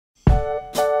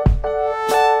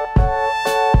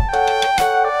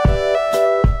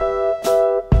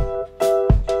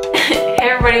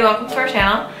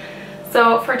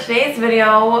So for today's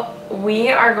video, we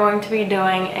are going to be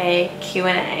doing a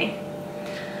Q&A.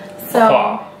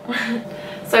 So,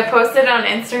 so I posted on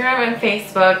Instagram and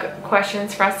Facebook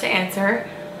questions for us to answer.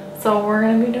 So we're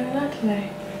going to be doing that today.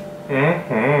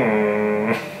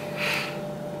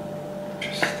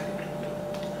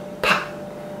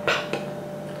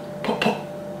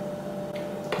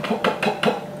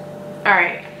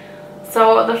 Alright,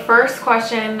 so the first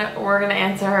question we're going to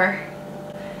answer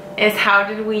is, how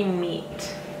did we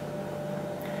meet?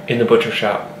 In the butcher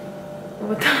shop.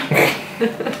 What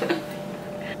the?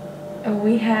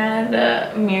 We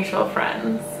had mutual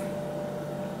friends.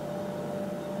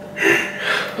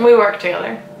 We worked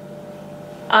together.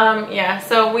 Yeah,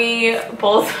 so we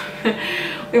both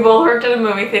worked at a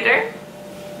movie theater,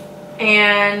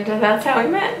 and that's how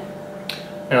we met.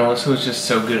 And Alyssa was just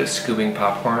so good at scooping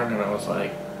popcorn, and I was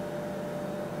like...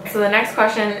 So the next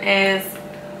question is,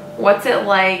 what's it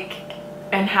like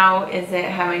and how is it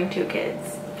having 2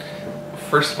 kids?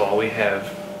 First of all, we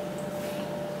have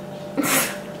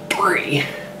 3.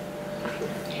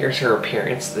 Here's her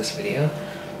appearance this video.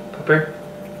 Pooper.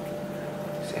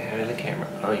 Say hi to the camera.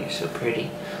 Oh, you're so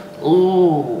pretty.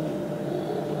 Ooh.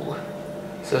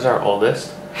 This is our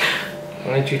oldest.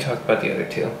 Why don't you talk about the other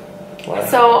 2? Wow.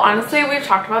 So honestly, we've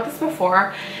talked about this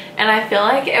before, and I feel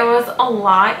like it was a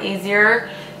lot easier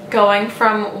going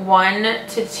from 1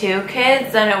 to 2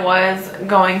 kids than it was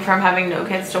going from having no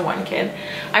kids to 1 kid.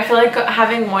 I feel like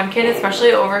having 1 kid,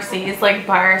 especially overseas, like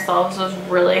by ourselves, was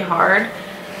really hard.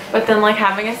 But then like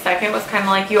having a second was kind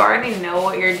of like, you already know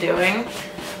what you're doing.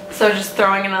 So just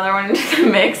throwing another one into the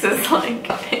mix is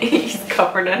like, he's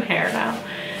covered in hair now.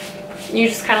 You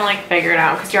just kind of like figure it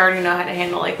out because you already know how to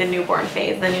handle like the newborn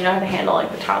phase. Then you know how to handle like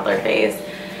the toddler phase.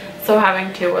 So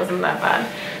having 2 wasn't that bad.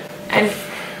 And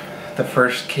the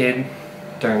first kid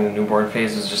during the newborn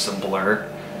phase was just a blur,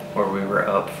 where we were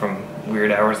up from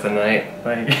weird hours of the night.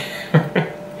 Like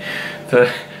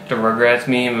the Rugrats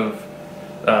meme of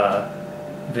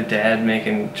the dad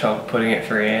making chocolate pudding at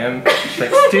 3 a.m. She's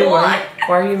like, Stu, why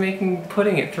are you making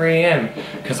pudding at 3 a.m.?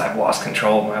 Because I've lost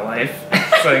control of my life.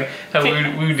 It's like how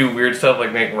we would do weird stuff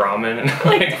like make ramen and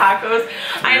like tacos.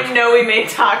 I know we made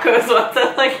tacos once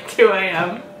at like 2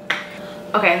 a.m.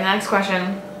 Okay, the next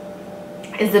question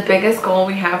is the biggest goal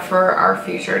we have for our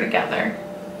future together.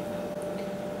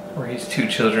 Raise 2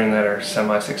 children that are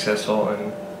semi-successful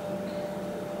and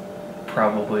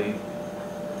probably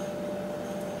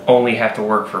only have to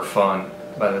work for fun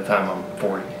by the time I'm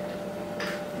 40.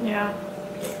 Yeah.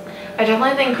 I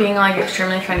definitely think being like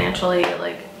extremely financially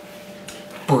like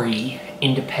free,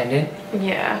 independent.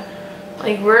 Yeah.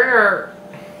 Like we're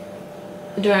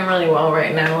doing really well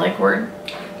right now. Like we're...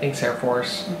 Thanks, Air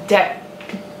Force.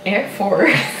 Air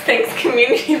Force. Thanks,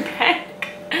 Community Bank.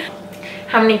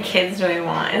 How many kids do we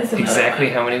want? Exactly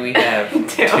how many we have.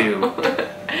 2.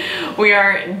 We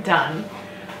are done.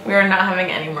 We are not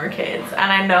having any more kids.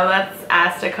 And I know that's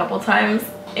asked a couple times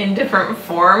in different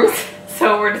forms.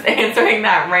 So we're just answering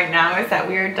that right now, is that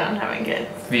we are done having kids.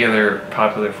 The other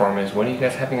popular form is, when are you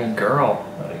guys having a girl?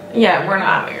 Like, yeah, we're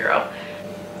not having a girl.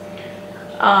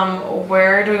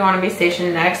 Where do we want to be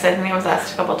stationed next? I think that was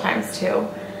asked a couple times too.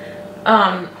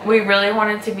 We really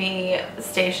wanted to be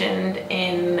stationed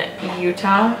in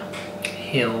Utah.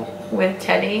 Hill. With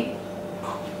Teddy.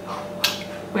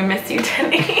 We miss you,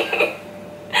 Teddy.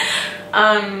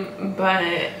 But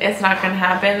it's not gonna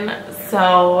happen.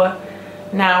 So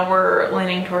now we're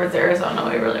leaning towards Arizona.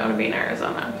 We really want to be in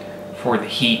Arizona. For the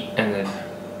heat and the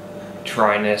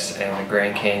dryness and the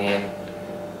Grand Canyon.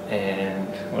 And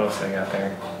what else I got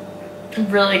there?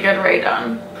 Really good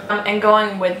radon. And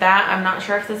going with that, I'm not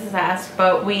sure if this is asked,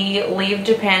 but we leave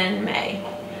Japan in May.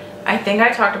 I think I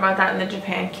talked about that in the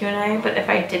Japan Q&A, but if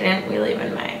I didn't, we leave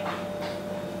in May.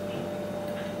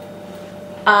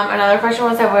 Another question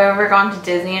was, have we ever gone to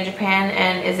Disney in Japan,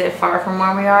 and is it far from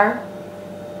where we are?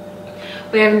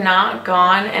 We have not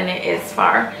gone, and it is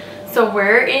far. So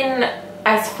we're in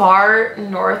as far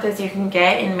north as you can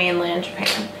get in mainland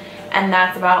Japan, and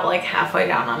that's about like halfway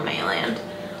down on mainland.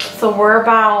 So we're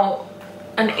about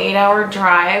an 8-hour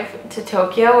drive to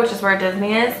Tokyo, which is where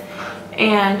Disney is,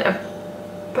 and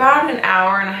about an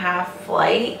 1.5-hour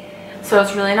flight. So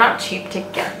it's really not cheap to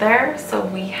get there, so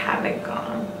we haven't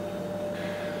gone.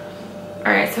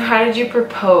 Alright, so how did you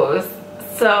propose?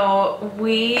 So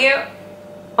we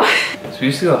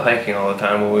used to go hiking all the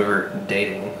time when we were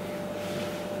dating,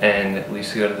 and we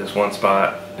used to go to this one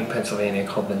spot in Pennsylvania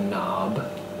called the Knob,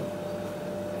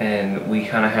 and we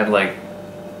kind of had like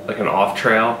an off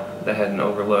trail that had an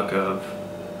overlook of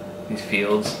these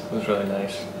fields. It was really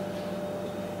nice.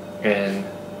 And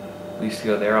we used to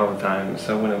go there all the time.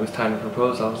 So when it was time to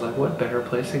propose, I was like, what better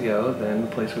place to go than the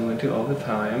place we went to all the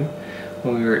time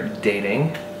when we were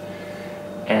dating.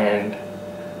 And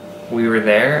we were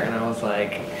there, and I was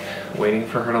like waiting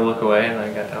for her to look away, and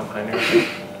I got down behind her.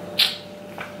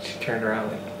 She turned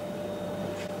around like,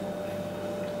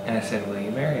 and I said, will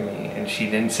you marry me? And she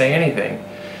didn't say anything.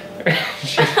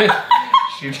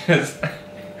 she just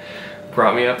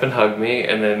brought me up and hugged me,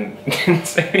 and then didn't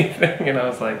say anything. And I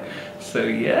was like, so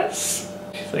yes?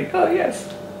 She's like, oh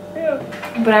yes, yeah.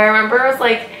 But I remember it was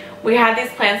like, we had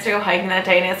these plans to go hiking that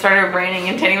day, and it started raining,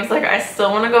 and Danny was like, I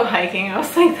still want to go hiking. I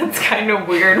was like, that's kind of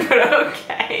weird, but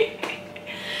okay.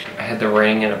 I had the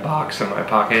ring in a box in my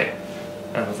pocket.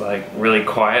 I was like really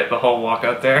quiet the whole walk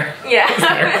up there. Yeah,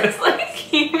 I was like,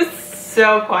 he was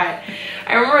so quiet.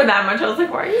 I remember that much. I was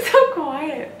like, why are you so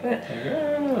quiet? But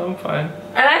I'm fine.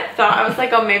 And I thought, I was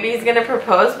like, oh, maybe he's gonna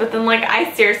propose, but then like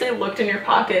I seriously looked in your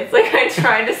pockets. Like I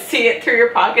tried to see it through your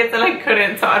pockets and I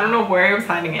couldn't, so I don't know where he was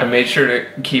hiding it. I made sure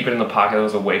to keep it in the pocket that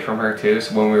was away from her too,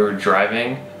 so when we were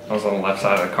driving, I was on the left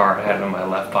side of the car, I had it in my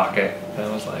left pocket, and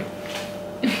I was like,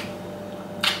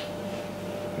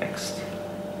 next.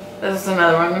 This is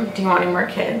another one. Do you want any more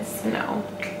kids? No.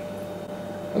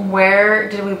 Where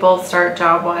did we both start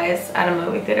job-wise? At a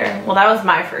movie theater. Well, that was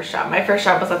my first job. My first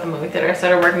job was at the movie theater. I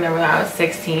started working there when I was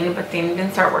 16, but Danny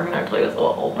didn't start working there until he was a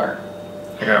little older.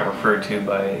 I got referred to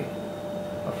by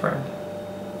a friend.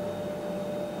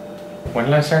 When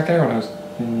did I start there? When I was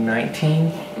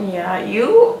 19? Yeah,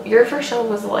 your first job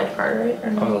was a lifeguard, right?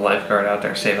 Or no? I was a lifeguard out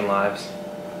there saving lives.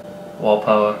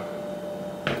 Walpoa.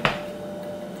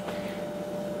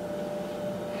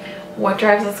 What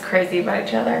drives us crazy about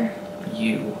each other?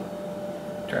 You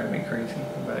drive me crazy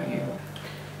about you.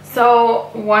 So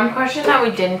one question that we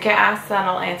didn't get asked that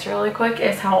I'll answer really quick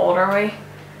is how old are we?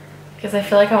 Because I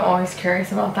feel like I'm always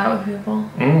curious about that with people.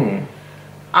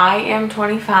 I am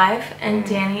 25 and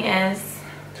Danny is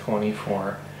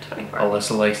 24. 24.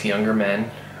 Alyssa likes younger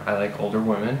men. I like older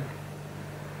women.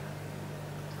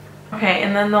 Okay,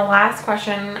 and then the last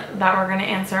question that we're gonna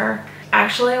answer,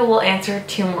 actually we'll answer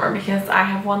two more because I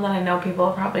have one that I know people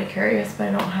are probably curious, but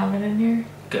I don't have it in here.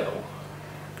 Go.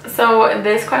 So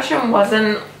this question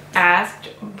wasn't asked,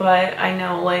 but I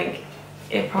know like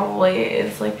it probably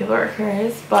is, like people are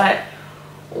curious, but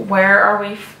where are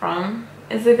we from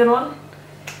is a good one.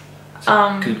 It's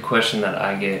a good question that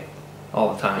I get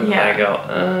all the time. Yeah. I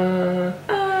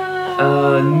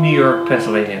go, New York,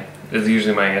 Pennsylvania is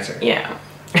usually my answer. Yeah.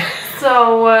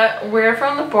 So we're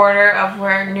from the border of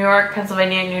where New York,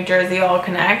 Pennsylvania, and New Jersey all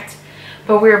connect.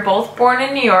 But we were both born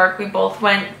in New York. We both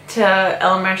went to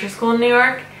elementary school in New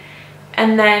York.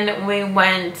 And then we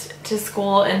went to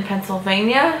school in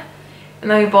Pennsylvania.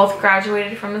 And then we both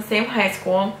graduated from the same high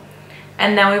school.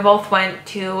 And then we both went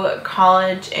to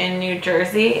college in New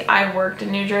Jersey. I worked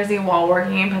in New Jersey while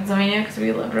working in Pennsylvania because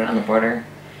we lived right on the border.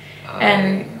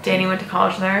 And Danny went to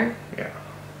college there. Yeah.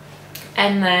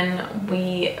 And then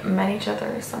we met each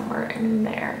other somewhere in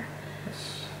there.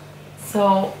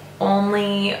 So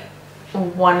only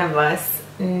one of us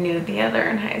knew the other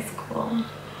in high school.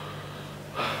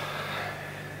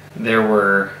 There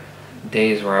were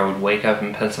days where I would wake up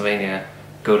in Pennsylvania,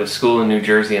 go to school in New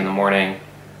Jersey in the morning,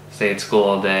 stay at school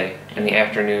all day. In the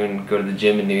afternoon, go to the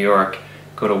gym in New York,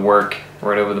 go to work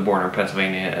right over the border in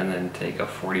Pennsylvania, and then take a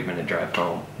 40-minute drive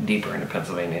home, deeper into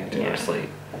Pennsylvania to go to sleep.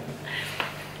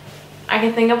 I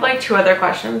can think of like two other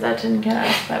questions that didn't get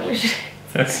asked that we should.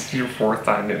 That's your fourth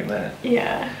time doing that.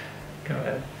 Yeah. Go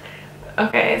ahead.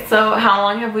 Okay, so how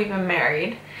long have we been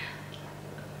married?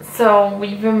 So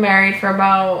we've been married for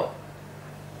about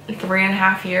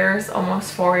 3.5 years,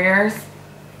 almost 4 years.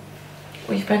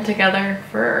 We've been together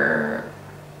for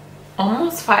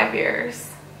almost 5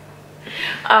 years.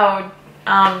 Oh,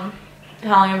 how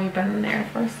long have you been in the Air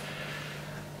Force?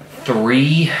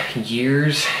 3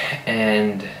 years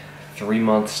and 3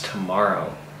 months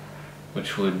tomorrow,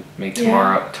 which would make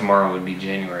tomorrow would be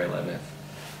January 11th.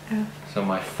 Yeah. So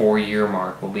my 4-year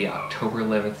mark will be October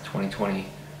 11th, 2020,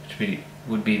 which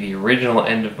would be the original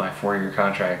end of my 4-year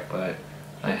contract, but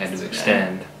I had to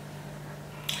extend.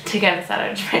 To get us out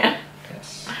of Japan.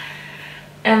 Yes.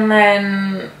 And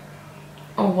then,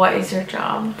 what is your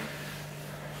job?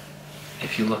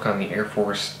 If you look on the Air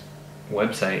Force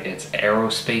website, it's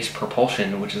aerospace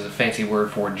propulsion, which is a fancy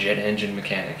word for jet engine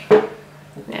mechanic.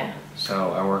 Yeah.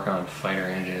 So I work on fighter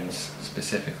engines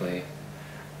specifically.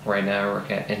 Right now I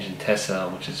work at engine test cell,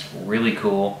 which is really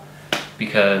cool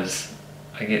because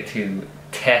I get to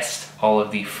test all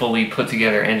of the fully put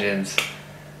together engines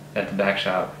that the back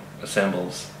shop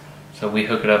assembles. So we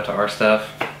hook it up to our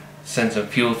stuff, send some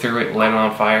fuel through it, light it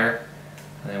on fire,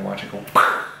 and then watch it go.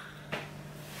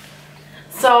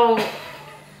 So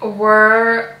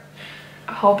we're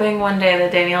hoping one day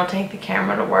that Danny will take the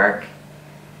camera to work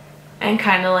and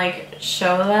kind of like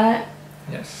show that.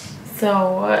 Yes.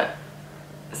 So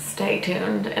stay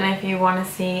tuned. And if you want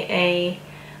to see a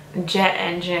jet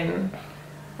engine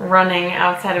running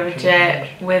outside of a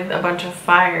jet with a bunch of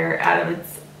fire out of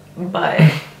its butt,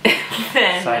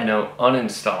 then side note,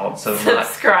 uninstalled, so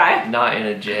subscribe. Not in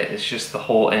a jet, it's just the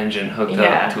whole engine hooked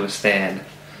up to a stand.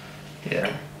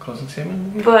 Yeah. Closing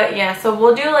statement? But yeah, so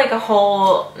we'll do like a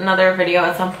whole another video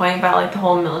at some point about like the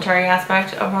whole military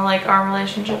aspect of our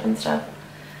relationship and stuff.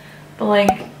 But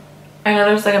like, I know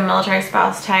there's like a military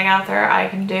spouse tag out there I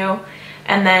can do,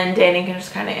 and then Danny can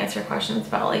just kind of answer questions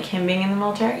about like him being in the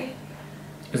military.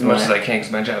 As much as I can,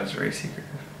 because my job is very secretive.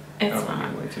 It's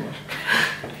not. Way too much.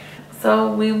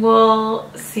 So we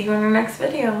will see you in our next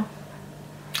video.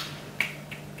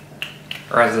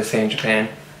 Or as they say in Japan,